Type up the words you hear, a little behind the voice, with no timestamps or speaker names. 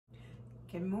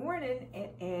Good morning.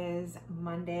 It is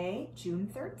Monday, June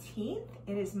 13th.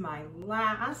 It is my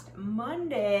last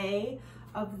Monday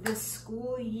of the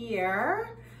school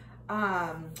year.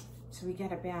 So we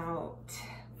got about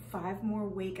 5 more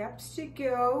wake-ups to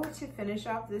go to finish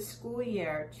off this school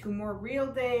year. 2 more real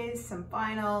days, some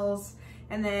finals,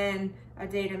 and then a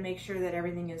day to make sure that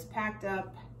everything is packed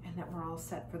up and that we're all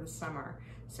set for the summer.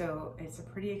 So it's a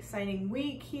pretty exciting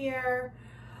week here.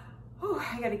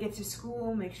 I got to get to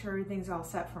school, make sure everything's all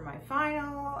set for my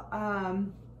final.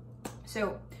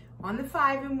 So on the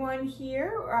 5-in-1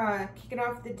 here, kicking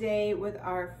off the day with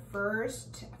our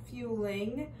first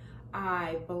fueling.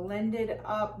 I blended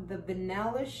up the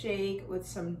vanilla shake with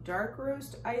some dark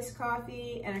roast iced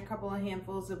coffee and a couple of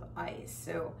handfuls of ice.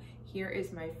 So here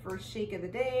is my first shake of the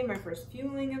day, my first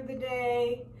fueling of the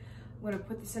day. I'm gonna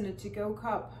put this in a to-go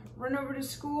cup, run over to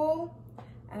school,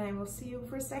 and I will see you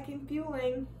for second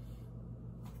fueling.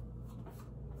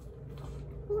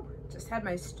 Just had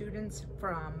my students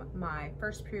from my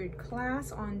first period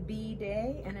class on B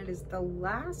day, and it is the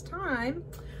last time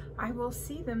I will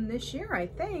see them this year, I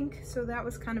think. So that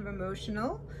was kind of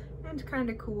emotional and kind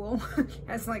of cool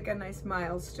as like a nice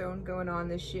milestone going on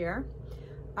this year.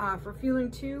 For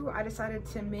fueling 2, I decided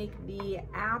to make the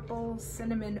apple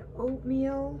cinnamon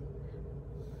oatmeal.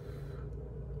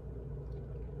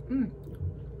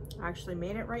 I actually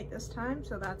made it right this time,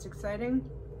 so that's exciting.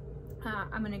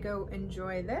 I'm gonna go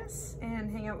enjoy this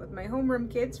and hang out with my homeroom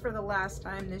kids for the last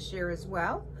time this year as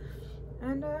well.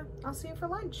 And I'll see you for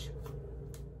lunch.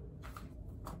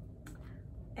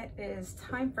 It is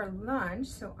time for lunch,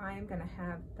 so I am gonna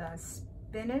have the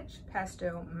spinach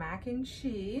pesto mac and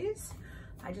cheese.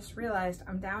 I just realized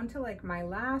I'm down to like my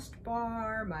last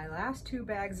bar, my last 2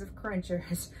 bags of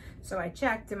Crunchers. So I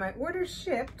checked and my order's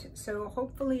shipped, so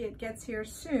hopefully it gets here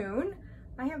soon.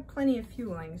 I have plenty of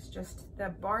fuelings, just the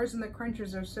bars and the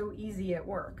Crunchers are so easy at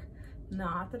work.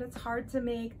 Not that it's hard to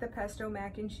make the pesto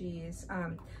mac and cheese.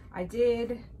 I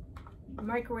did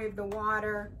microwave the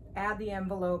water, add the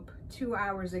envelope 2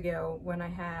 hours ago when I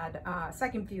had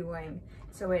second fueling.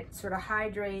 So it sort of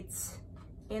hydrates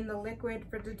in the liquid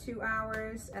for the 2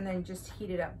 hours and then just heat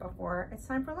it up before it's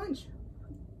time for lunch.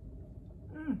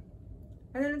 And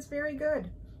then it's very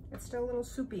good. It's still a little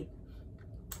soupy.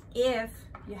 If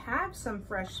you have some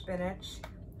fresh spinach,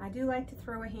 I do like to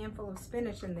throw a handful of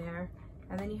spinach in there,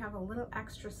 and then you have a little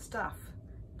extra stuff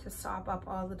to sop up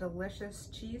all the delicious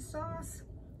cheese sauce.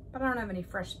 But I don't have any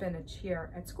fresh spinach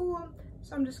here at school,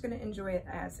 so I'm just gonna enjoy it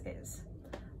as is.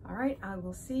 All right, I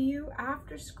will see you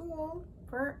after school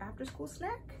for after school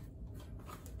snack.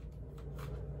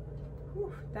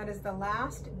 That is the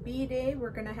last B day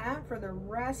we're gonna have for the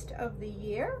rest of the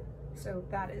year. So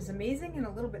that is amazing and a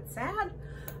little bit sad.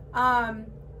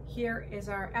 Here is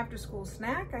our after school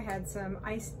snack. I had some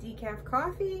iced decaf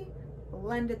coffee,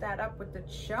 blended that up with the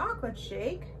chocolate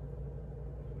shake.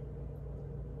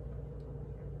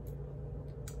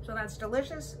 So that's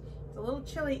delicious. It's a little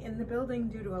chilly in the building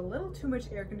due to a little too much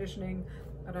air conditioning,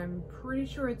 but I'm pretty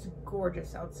sure it's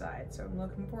gorgeous outside. So I'm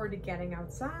looking forward to getting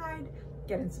outside,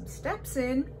 getting some steps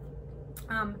in.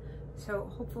 So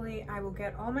hopefully I will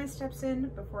get all my steps in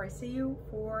before I see you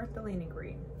for the Lean and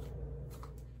Green.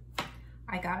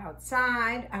 I got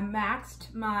outside, I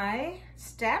maxed my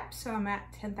steps, so I'm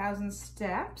at 10,000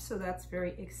 steps, so that's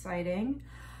very exciting.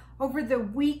 Over the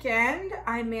weekend,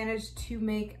 I managed to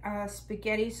make a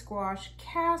spaghetti squash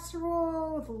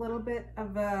casserole with a little bit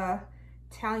of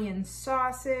Italian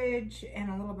sausage and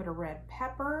a little bit of red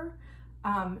pepper.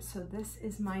 So this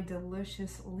is my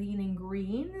delicious Lean and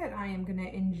Green that I am gonna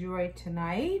enjoy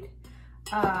tonight.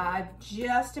 I've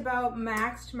just about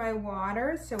maxed my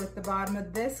water, so at the bottom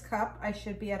of this cup, I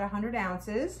should be at 100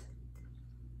 ounces.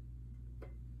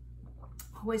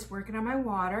 Always working on my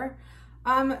water.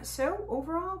 So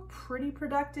overall, pretty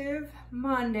productive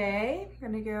Monday.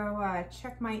 I'm gonna go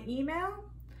check my email,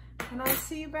 and I'll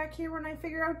see you back here when I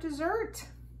figure out dessert.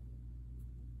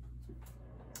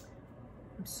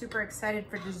 I'm super excited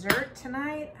for dessert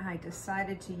tonight. I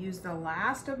decided to use the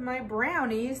last of my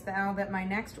brownies now that my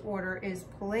next order is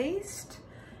placed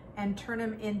and turn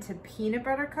them into peanut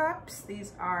butter cups.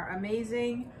 These are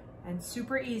amazing and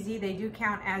super easy. They do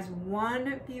count as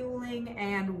 1 fueling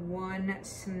and 1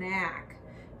 snack.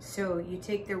 So you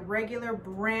take the regular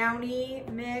brownie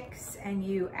mix and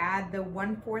you add the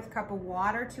 1/4 cup of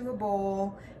water to a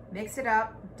bowl, mix it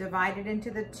up, divide it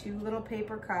into the 2 little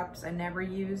paper cups. I never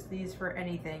use these for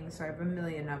anything, so I have a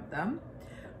million of them,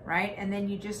 right? And then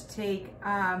you just take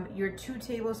your 2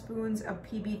 tablespoons of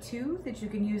PB2 that you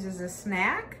can use as a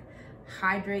snack,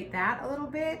 hydrate that a little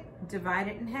bit, divide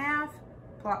it in half,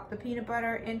 plop the peanut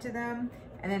butter into them,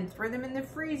 and then throw them in the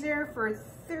freezer for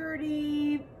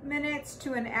 30 minutes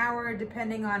to an hour,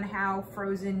 depending on how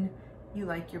frozen you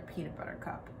like your peanut butter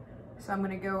cup. So I'm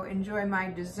gonna go enjoy my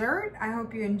dessert. I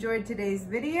hope you enjoyed today's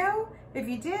video. If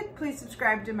you did, please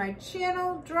subscribe to my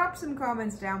channel, drop some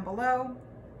comments down below,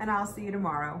 and I'll see you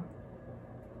tomorrow.